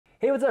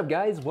Hey, what's up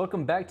guys?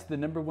 Welcome back to the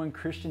 #1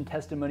 Christian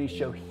testimony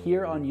show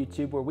here on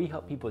YouTube, where we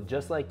help people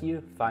just like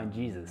you find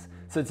Jesus.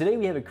 So today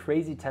we have a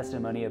crazy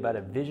testimony about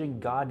a vision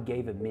God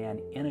gave a man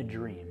in a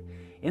dream.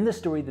 In the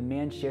story, the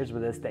man shares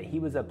with us that he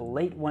was up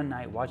late one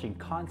night watching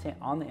content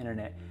on the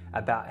internet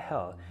about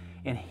hell,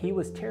 and he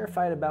was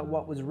terrified about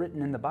what was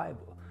written in the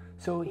Bible.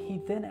 So he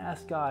then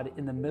asked God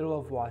in the middle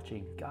of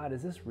watching, God,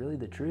 is this really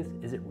the truth?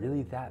 Is it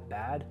really that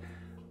bad?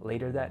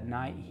 Later that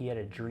night, he had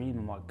a dream,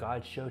 and what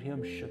God showed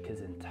him shook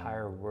his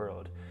entire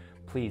world.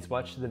 Please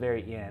watch to the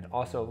very end.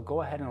 Also,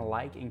 go ahead and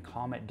like and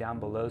comment down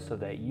below so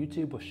that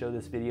YouTube will show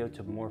this video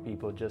to more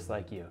people just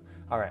like you.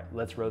 All right,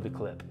 let's roll the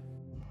clip.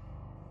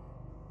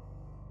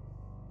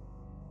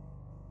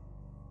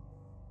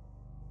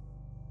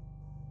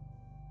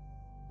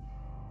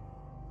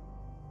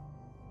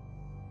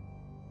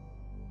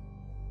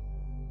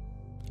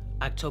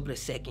 October the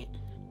 2nd,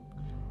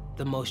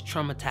 the most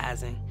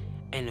traumatizing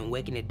and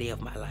awakening day of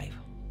my life.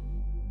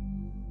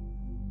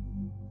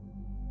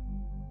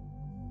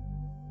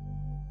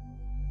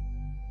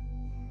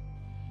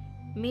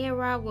 Me and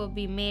Rob will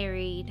be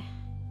married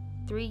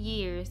 3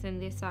 years in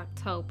this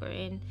October,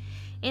 and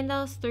in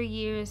those 3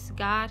 years,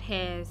 God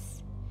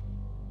has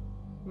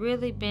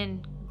really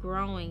been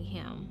growing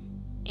him,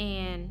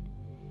 and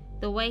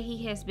the way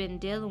he has been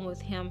dealing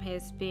with him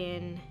has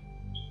been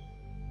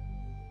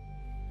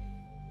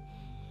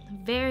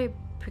very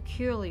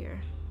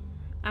peculiar.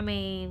 I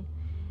mean,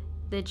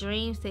 the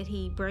dreams that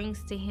he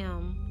brings to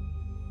him,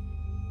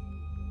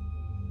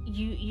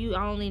 you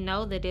only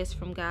know that it's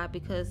from God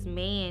because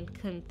man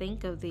couldn't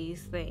think of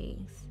these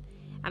things.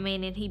 I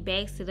mean, and he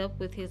backs it up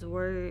with his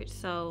word.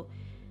 So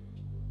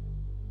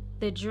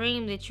the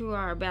dream that you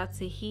are about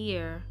to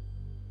hear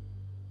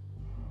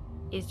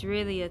is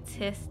really a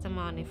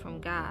testimony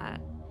from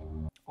God.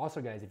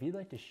 Also guys, if you'd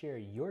like to share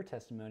your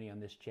testimony on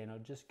this channel,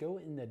 just go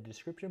in the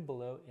description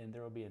below and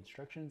there will be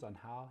instructions on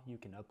how you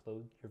can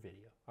upload your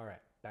video. All right,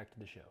 back to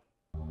the show.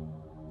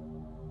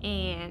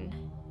 And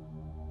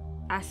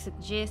I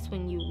suggest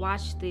when you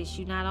watch this,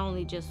 you not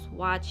only just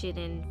watch it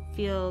and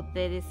feel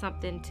that it's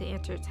something to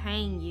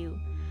entertain you,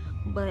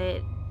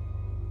 but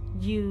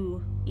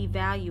you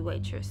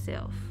evaluate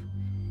yourself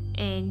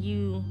and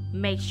you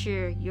make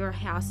sure your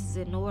house is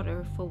in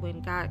order for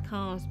when God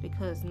comes,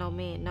 because no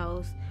man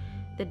knows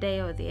the day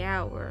or the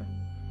hour.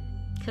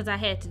 Because I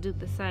had to do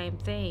the same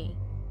thing.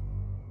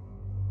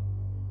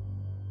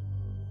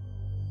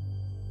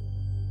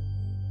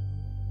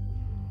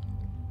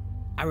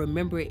 I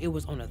remember it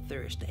was on a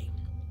Thursday.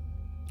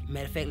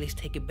 Matter of fact, let's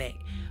take it back.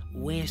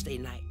 Wednesday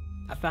night,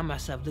 I found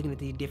myself looking at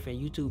these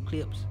different YouTube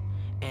clips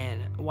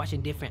and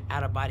watching different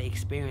out-of-body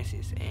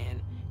experiences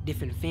and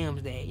different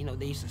films that,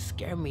 they used to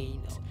scare me.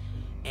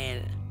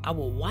 And I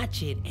would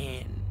watch it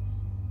and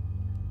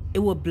it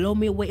would blow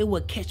me away. It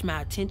would catch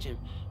my attention.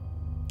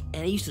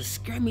 And it used to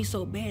scare me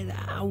so bad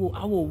that I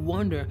would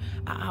wonder,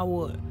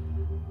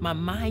 my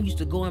mind used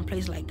to go in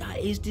places like, God,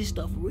 is this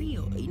stuff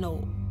real?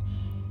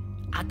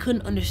 I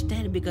couldn't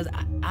understand it because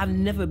I've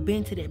never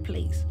been to that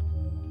place.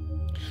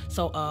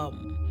 So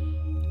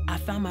I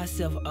found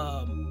myself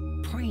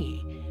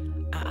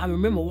praying. I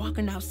remember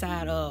walking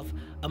outside of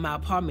my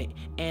apartment,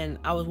 and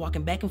I was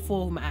walking back and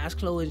forth with my eyes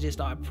closed and just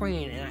started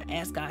praying. And I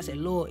asked God, I said,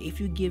 Lord,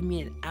 if you give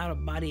me an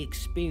out-of-body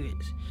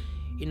experience,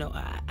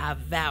 I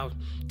vowed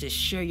to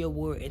share your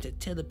word and to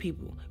tell the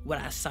people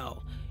what I saw.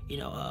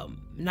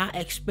 Not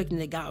expecting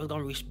that God was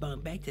going to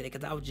respond back to that,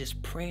 because I was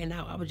just praying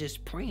out. I was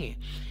just praying,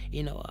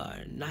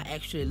 not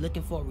actually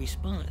looking for a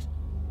response.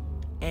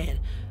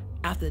 And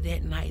after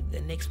that night,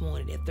 the next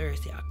morning, that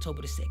Thursday,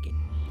 October the 2nd,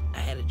 I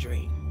had a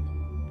dream.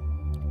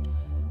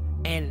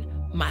 And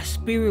my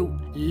spirit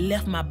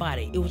left my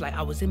body. It was like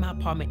I was in my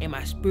apartment and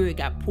my spirit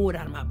got pulled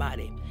out of my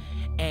body.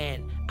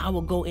 And I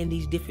would go in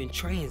these different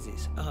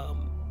transits,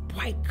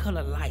 bright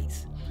color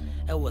lights.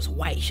 It was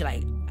white,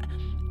 like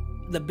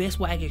the best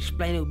way I can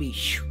explain it would be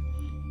shoo,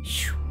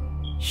 shoo,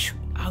 shoo,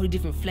 all the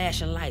different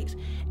flashing lights.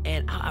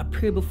 And I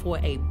appeared before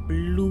a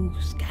blue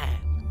sky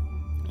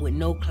with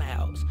no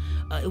clouds.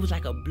 It was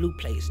like a blue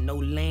place, no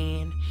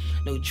land,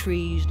 no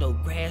trees, no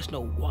grass,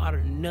 no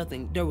water,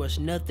 nothing. There was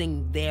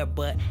nothing there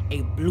but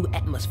a blue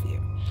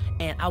atmosphere.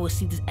 And I would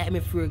see this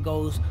atmosphere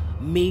goes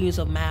millions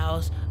of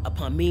miles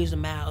upon millions of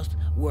miles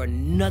where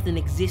nothing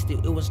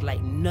existed. It was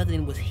like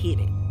nothing was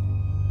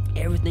hidden.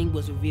 Everything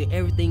was revealed.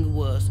 Everything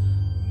was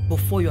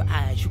before your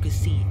eyes. You could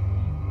see it.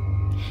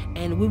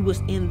 And we was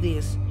in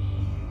this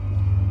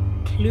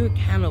clear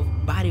kind of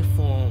body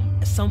form,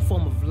 some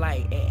form of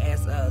light,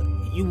 as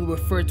you would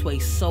refer to a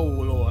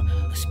soul or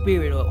a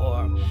spirit,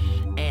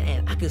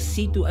 and I could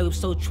see through. It was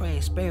so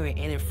transparent,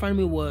 and in front of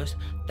me was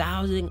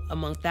thousands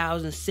among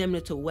thousands similar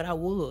to what I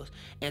was,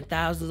 and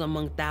thousands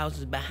among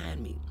thousands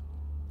behind me.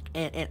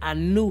 And I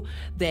knew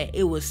that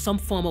it was some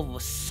form of a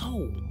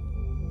soul.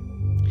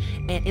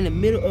 And in the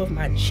middle of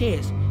my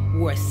chest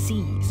were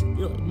seeds,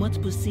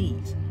 multiple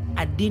seeds.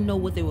 I didn't know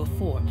what they were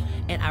for.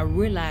 And I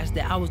realized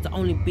that I was the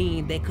only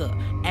being that could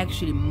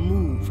actually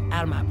move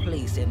out of my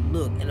place and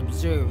look and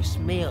observe,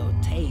 smell,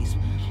 taste,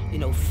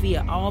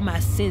 feel. All my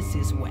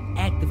senses were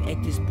active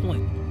at this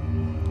point.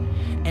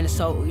 And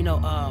so,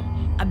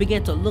 I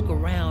began to look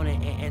around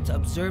and to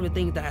observe the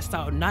things that I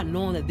saw, not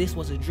knowing that this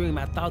was a dream.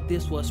 I thought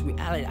this was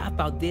reality. I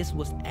thought this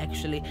was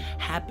actually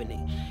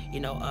happening,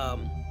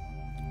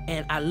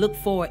 and I looked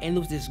forward, and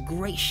there was this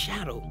great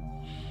shadow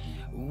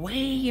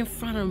way in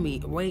front of me,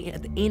 way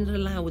at the end of the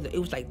line. It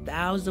was like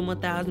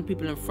 1,000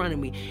 people in front of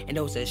me, and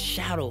there was a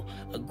shadow,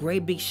 a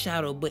great big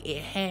shadow, but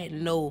it had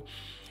no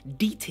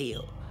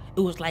detail.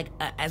 It was like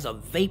as a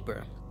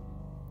vapor,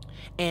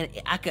 and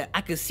I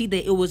could see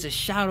that it was a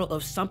shadow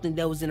of something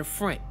that was in the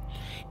front.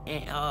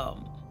 And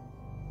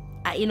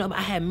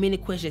I had many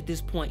questions at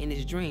this point in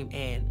this dream,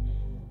 and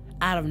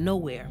out of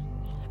nowhere,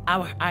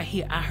 I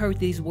heard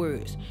these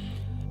words: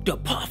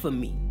 "Depart from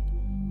me."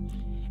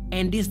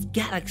 And this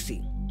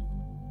galaxy,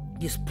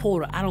 this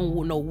portal, I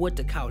don't know what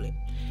to call it,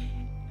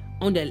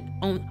 on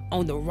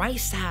the right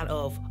side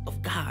of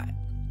God,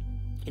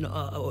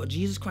 or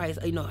Jesus Christ,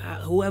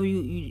 whoever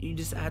you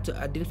decide to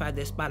identify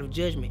that spot of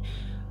judgment,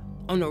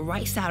 on the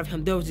right side of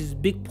him, there was this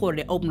big portal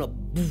that opened up,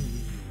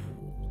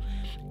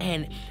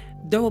 and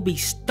there will be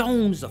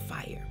stones of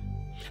fire.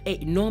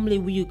 Normally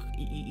when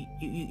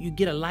you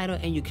get a lighter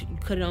and you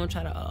cut it on,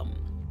 try to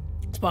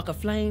spark a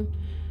flame,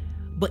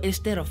 but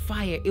instead of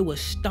fire, it was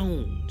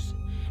stones,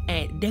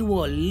 and they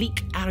will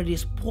leak out of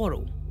this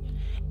portal.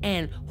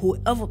 And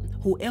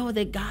whoever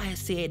that guy had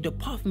said,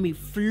 "Depart from me,"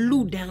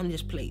 flew down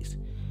this place,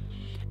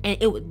 and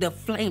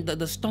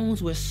the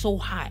stones were so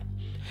hot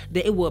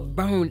that it would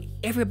burn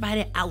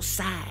everybody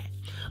outside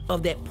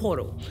of that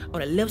portal. On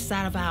the left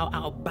side of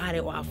our body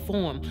or our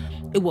form,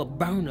 it would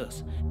burn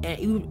us,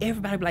 and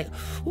everybody would be like,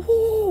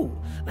 "Ooh!"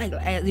 Like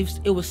as if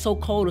it was so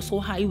cold or so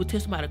hot, you would tell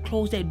somebody to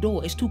close that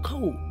door. It's too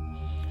cold.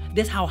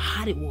 That's how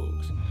hot it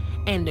was.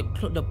 And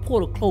the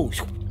portal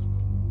closed,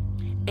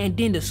 and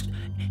then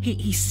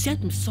he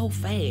sent them so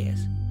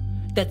fast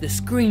that the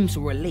screams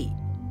were late.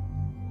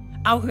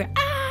 I would hear,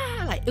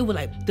 "Ah!" Like it was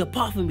like,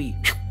 "Depart from me,"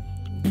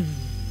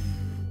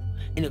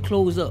 and it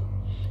closed up.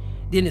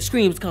 Then the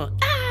screams come,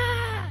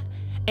 "Ah!"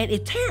 And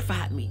it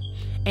terrified me.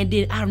 And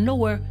then out of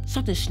nowhere,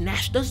 something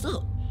snatched us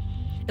up,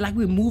 and like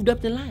we moved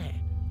up the line.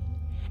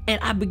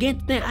 And I began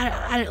to think,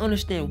 I didn't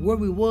understand where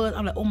we was.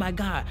 I'm like, "Oh my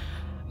God,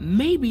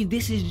 maybe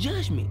this is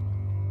judgment."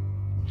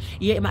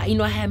 Yeah,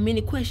 I had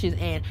many questions,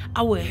 and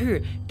I would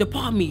hear,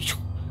 "Depart me,"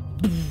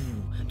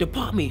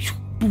 "Depart me,"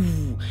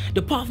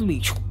 "Depart from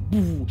me,"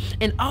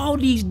 and all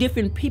these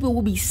different people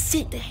will be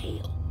sent to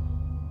hell.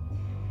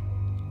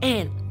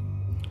 And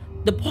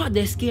the part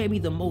that scared me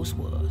the most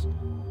was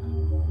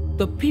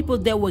the people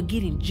that were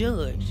getting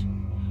judged.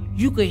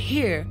 You could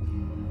hear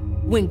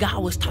when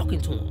God was talking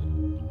to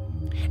them,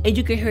 and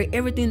you could hear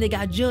everything they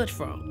got judged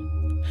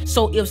from.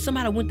 So if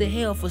somebody went to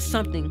hell for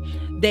something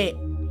that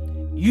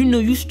you knew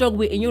you struggled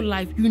with in your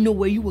life, you know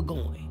where you were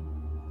going.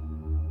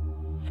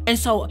 And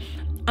so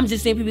I'm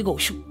just seeing people go,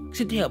 "Shoot,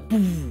 sit there,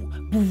 boo,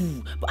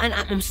 boo." But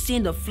I'm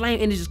seeing the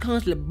flame, and it's just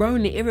constantly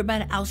burning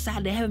everybody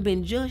outside that haven't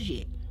been judged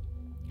yet.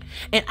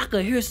 And I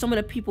could hear some of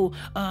the people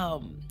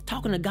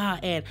talking to God,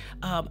 and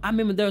I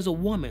remember there was a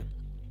woman,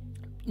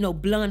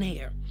 blonde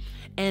hair,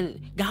 and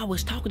God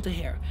was talking to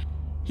her.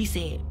 He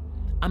said,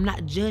 "I'm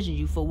not judging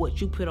you for what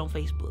you put on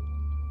Facebook,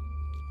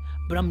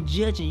 but I'm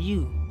judging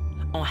you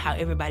on how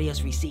everybody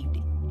else received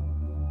it."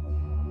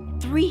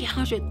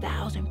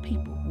 300,000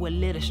 people were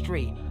led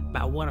astray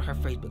by one of her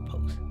Facebook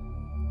posts.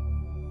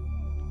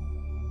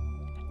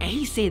 And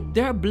he said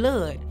their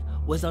blood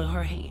was on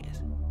her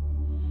hands.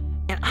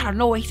 And I don't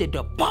know, he said,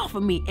 "Depart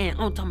from me." And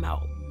I'm talking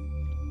about,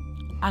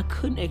 I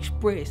couldn't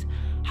express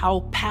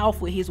how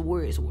powerful his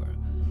words were.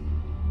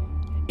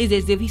 It's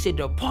as if he said,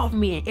 "Depart from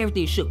me," and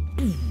everything shook.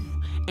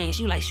 And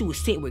she was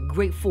sent with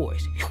great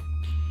force.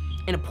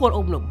 And the portal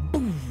opened up.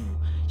 Boom.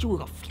 She would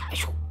go fly,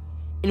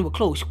 and it would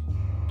close.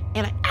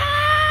 And like, "Ah!"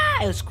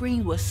 The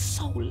screams was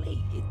so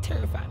late, it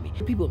terrified me.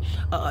 People,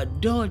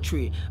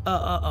 adultery,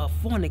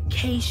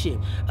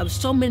 fornication,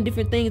 so many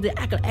different things that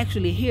I could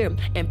actually hear.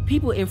 And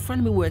people in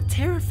front of me were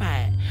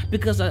terrified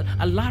because a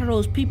lot of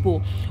those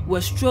people were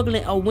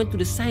struggling or went through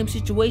the same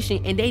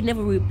situation, and they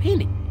never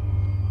repented.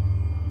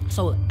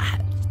 So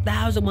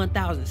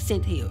 1,000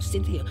 sent here.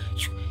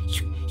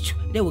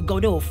 They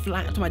were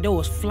flying. They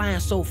was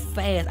flying so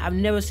fast. I've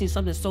never seen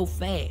something so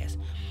fast.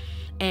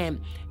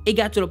 And it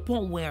got to the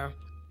point where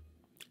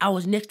I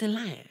was next in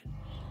line,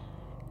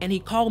 and he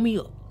called me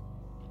up,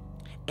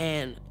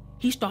 and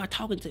he started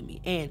talking to me.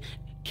 And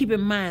keep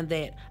in mind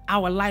that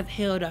our life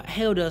held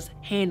us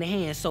hand to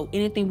hand. So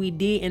anything we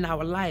did in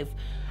our life,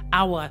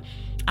 our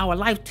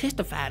life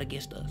testified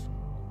against us.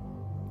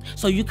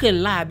 So you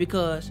couldn't lie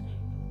because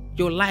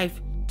your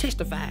life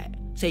testified.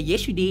 Say,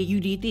 "Yes, you did. You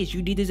did this.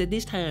 You did this at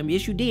this time.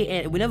 Yes, you did."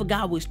 And whenever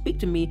God would speak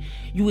to me,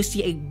 you would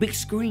see a big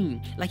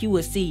screen, like you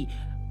would see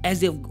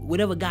as if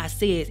whatever God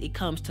says, it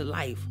comes to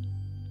life.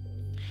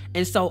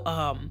 And so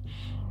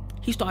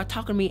he started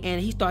talking to me, and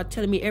he started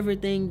telling me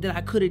everything that I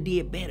could have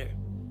did better.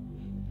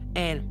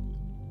 And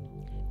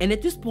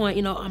at this point,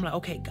 I'm like,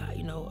 "Okay, God,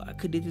 I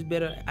could have did this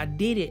better. I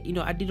did it.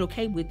 I did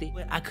okay with it,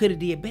 but I could have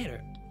did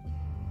better."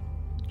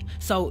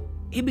 So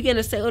he began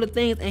to say other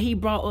things, and he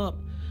brought up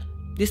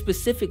this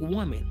specific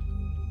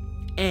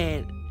woman,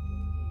 and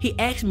he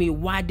asked me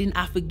why didn't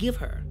I forgive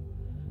her.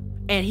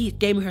 And he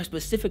gave me her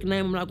specific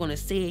name. I'm not going to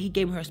say it. He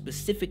gave me her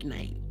specific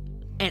name.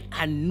 And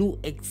I knew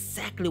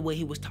exactly what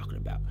he was talking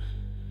about.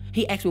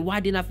 He asked me,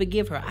 why didn't I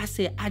forgive her? I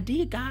said, I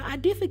did, God. I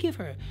did forgive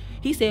her.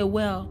 He said,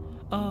 well,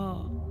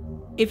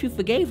 if you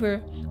forgave her,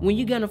 when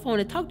you get on the phone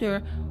and talk to her,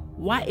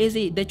 why is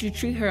it that you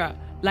treat her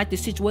like the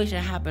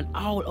situation happened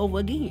all over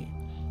again?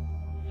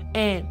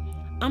 And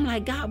I'm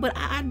like, God, but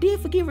I did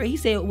forgive her. He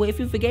said, well, if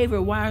you forgave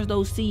her, why are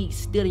those seeds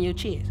still in your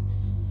chest?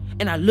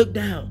 And I looked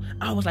down.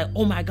 I was like,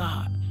 oh my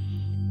God.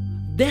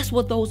 That's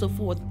what those are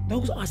for.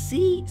 Those are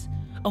seeds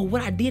of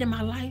what I did in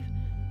my life.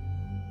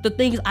 The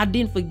things I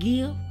didn't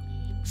forgive.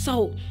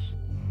 So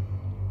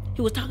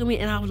he was talking to me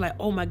and I was like,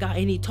 oh my God.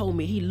 And he told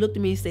me, he looked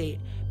at me and said,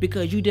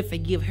 because you didn't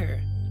forgive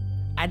her,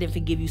 I didn't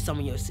forgive you some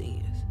of your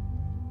sins.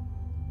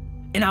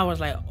 And I was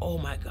like, oh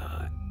my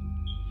God.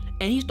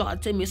 And he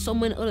started telling me so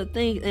many other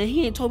things, and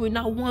he ain't told me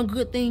not one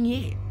good thing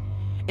yet.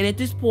 And at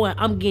this point,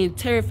 I'm getting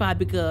terrified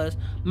because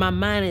my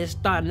mind is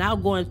starting now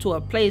going to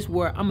a place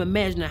where I'm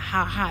imagining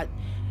how hot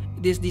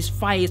this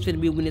fire is going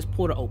to be when this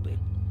portal open.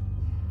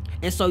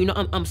 And so,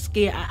 I'm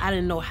scared. I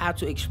didn't know how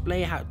to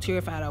explain how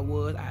terrified I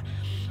was.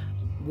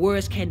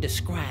 Words can't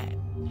describe.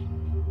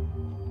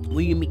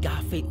 When you meet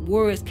God face,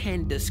 words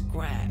can't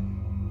describe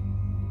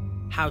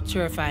how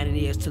terrifying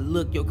it is to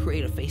look your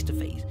Creator face to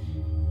face.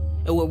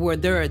 Where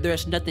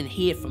there's nothing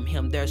hid from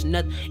Him. There's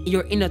nothing.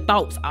 Your inner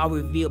thoughts are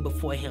revealed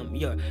before Him.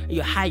 Your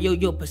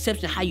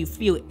perception, how you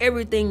feel,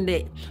 everything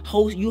that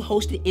you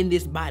hosted in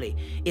this body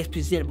is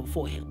presented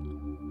before Him.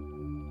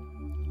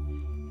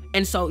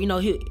 And so,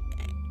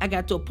 I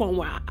got to a point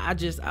where I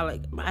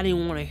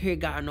didn't want to hear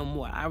God no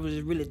more. I was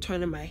really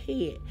turning my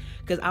head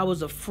because I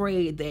was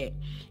afraid that,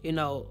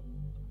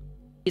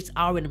 it's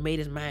already made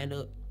his mind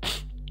up.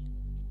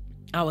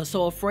 I was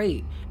so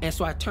afraid. And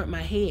so I turned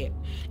my head,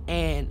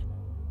 and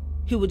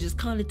he would just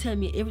constantly tell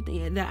me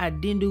everything that I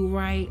didn't do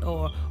right,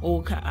 or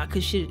I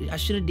should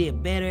have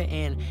did better.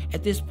 And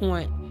at this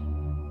point,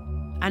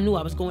 I knew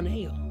I was going to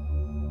hell.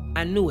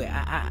 I knew it.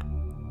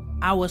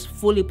 I was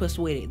fully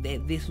persuaded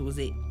that this was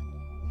it.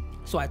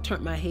 So I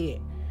turned my head,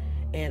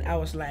 and I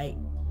was like,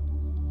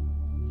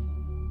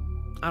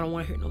 I don't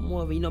want to hear no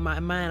more of it. My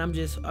mind, I'm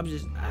just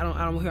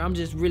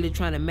really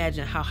trying to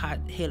imagine how hot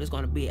hell is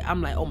going to be.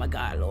 I'm like, oh my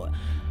God, Lord,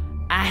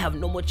 I have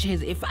no more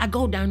chance. If I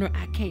go down there,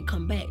 I can't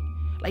come back.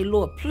 Like,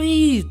 Lord,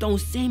 please don't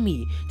send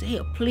me to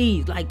hell.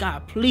 Please, like,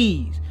 God,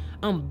 please.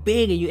 I'm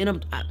begging you.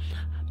 And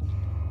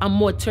I'm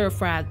more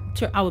terrified.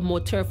 I was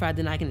more terrified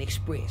than I can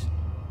express.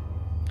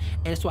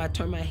 And so I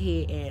turned my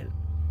head,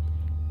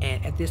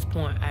 and at this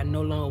point, I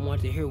no longer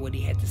wanted to hear what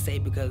he had to say,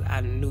 because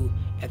I knew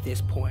at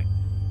this point,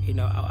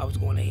 I was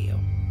going to hell.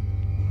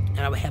 And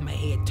I would have my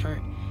head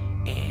turned,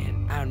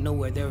 and out of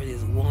nowhere, there was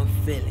this one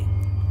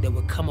feeling that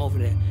would come over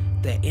the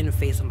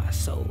interface of my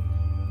soul.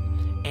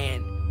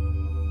 And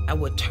I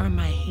would turn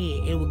my head,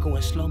 and it would go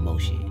in slow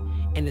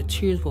motion, and the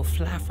tears would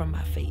fly from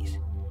my face.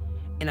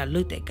 And I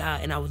looked at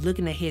God, and I was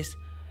looking at his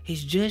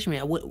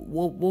judgment. What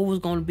was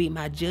going to be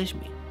my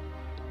judgment?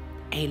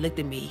 And he looked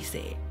at me, he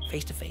said,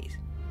 face to face,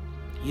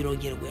 you don't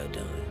get a well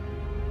done.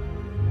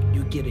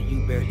 You get a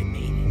you barely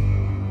made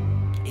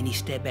it. And he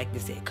stepped back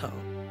and said, come.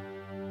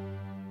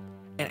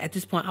 And at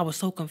this point, I was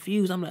so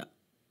confused. I'm like,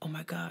 oh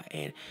my God.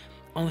 And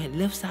on the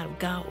left side of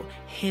God,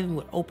 heaven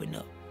would open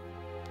up,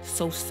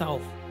 so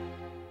soft,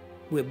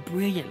 with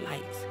brilliant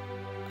lights.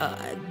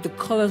 The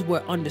colors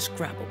were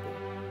indescribable.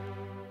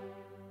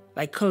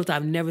 Like colors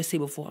I've never seen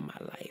before in my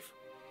life.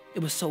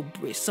 It was so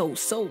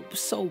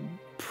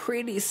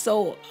pretty,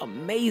 so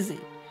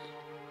amazing.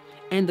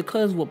 And the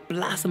colors will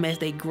blossom as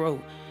they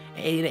grow,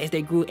 and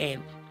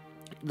and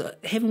the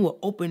heaven will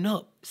open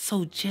up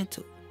so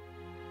gentle.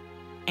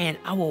 And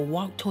I will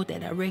walk toward that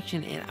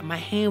direction, and my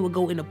hand would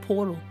go in the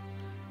portal.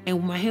 And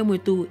when my hand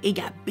went through, it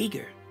got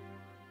bigger.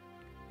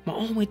 My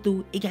arm went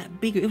through, it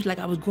got bigger. It was like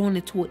I was growing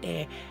into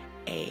a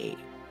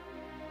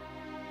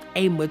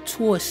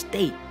mature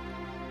state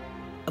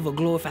of a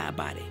glorified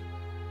body.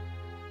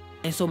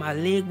 And so my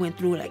leg went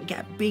through and it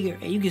got bigger,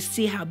 and you can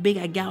see how big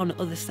I got on the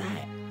other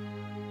side.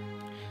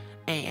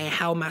 And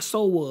how my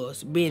soul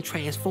was being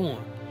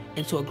transformed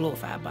into a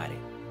glorified body.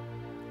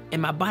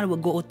 And my body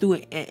would go through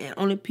it, and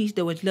only piece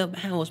that was left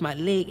behind was my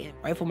leg. And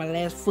right before my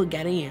last foot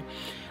got in,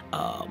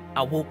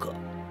 I woke up.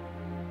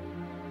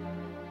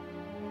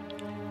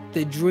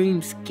 The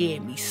dream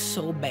scared me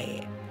so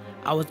bad.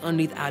 I was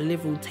underneath our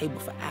living room table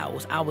for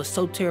hours. I was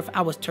so terrified.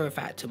 I was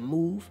terrified to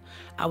move.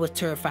 I was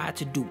terrified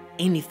to do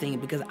anything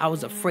because I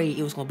was afraid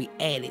it was going to be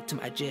added to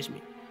my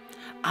judgment.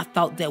 I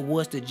thought that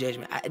was the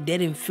judgment. That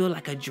didn't feel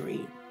like a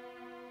dream.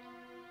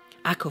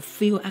 I could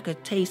feel, I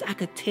could taste, I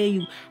could tell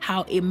you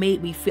how it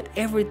made me feel.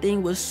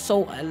 Everything was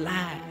so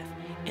alive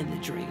in the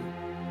dream.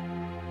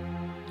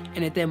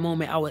 And at that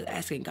moment, I was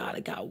asking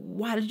God,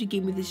 why did you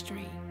give me this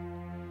dream?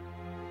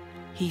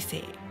 He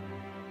said,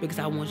 because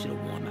I want you to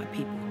warn my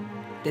people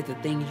that the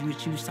things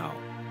which you saw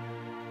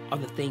are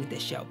the things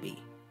that shall be.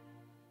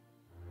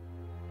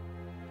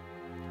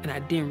 And I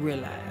didn't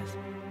realize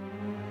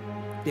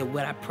than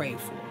what I prayed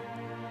for.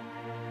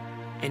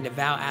 And the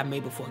vow I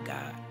made before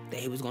God that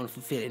he was going to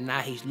fulfill it.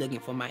 Now he's looking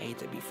for my end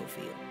to be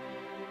fulfilled.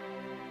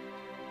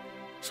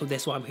 So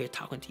that's why I'm here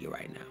talking to you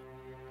right now.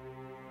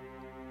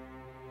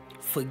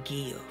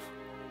 Forgive.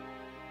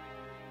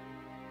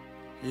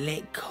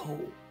 Let go.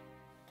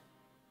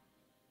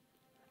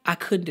 I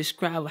couldn't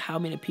describe how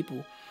many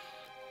people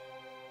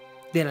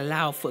that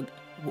allow for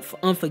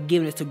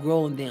unforgiveness to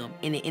grow in them,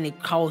 and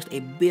it caused a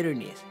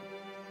bitterness,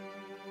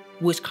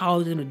 which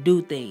caused them to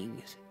do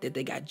things that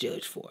they got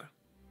judged for.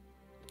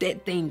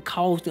 That thing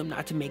caused them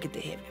not to make it to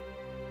heaven.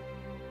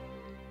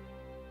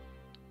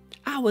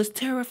 I was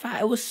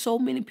terrified. It was so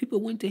many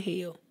people went to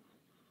hell.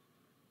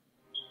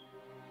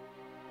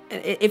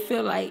 And it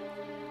felt like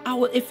I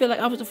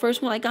was the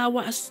first one. Like God,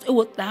 it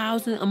was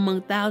thousands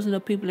among thousands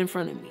of people in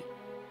front of me.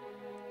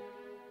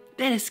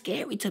 That is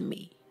scary to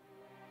me.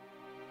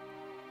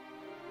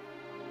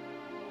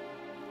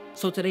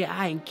 So today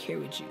I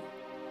encourage you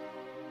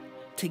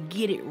to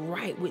get it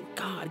right with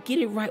God. Get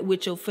it right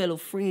with your fellow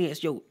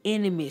friends, your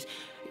enemies,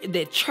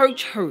 that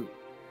church hurt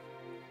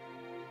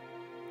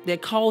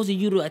that causes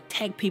you to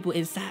attack people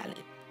in silence.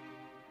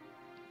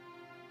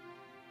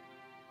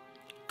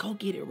 Go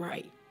get it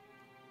right.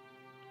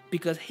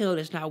 Because hell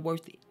is not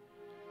worth it.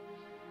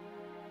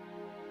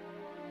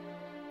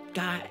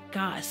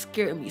 God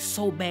scared me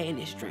so bad in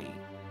this dream.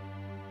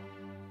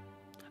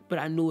 But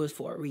I knew it was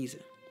for a reason.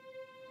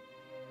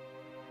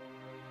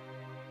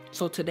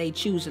 So today,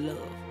 choose love.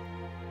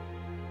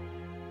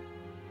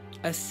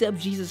 Accept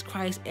Jesus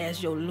Christ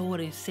as your Lord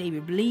and Savior.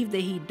 Believe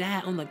that he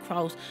died on the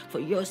cross for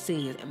your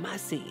sins and my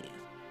sins.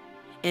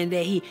 And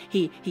that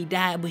he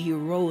died, but he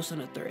rose on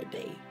the third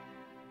day.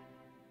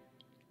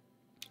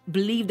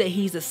 Believe that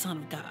he's the Son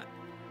of God.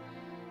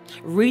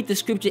 Read the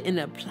scripture and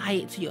apply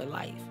it to your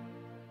life.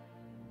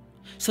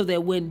 So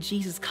that when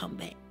Jesus come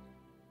back,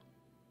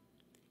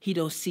 he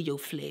don't see your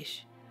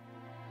flesh,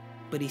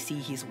 but he see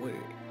his word.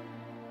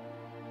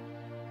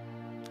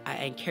 I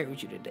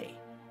encourage you today.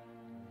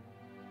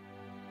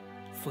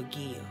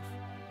 Forgive,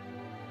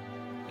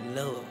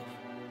 love,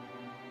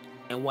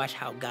 and watch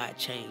how God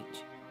change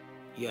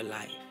your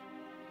life.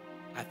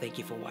 I thank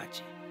you for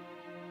watching.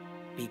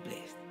 Be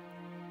blessed.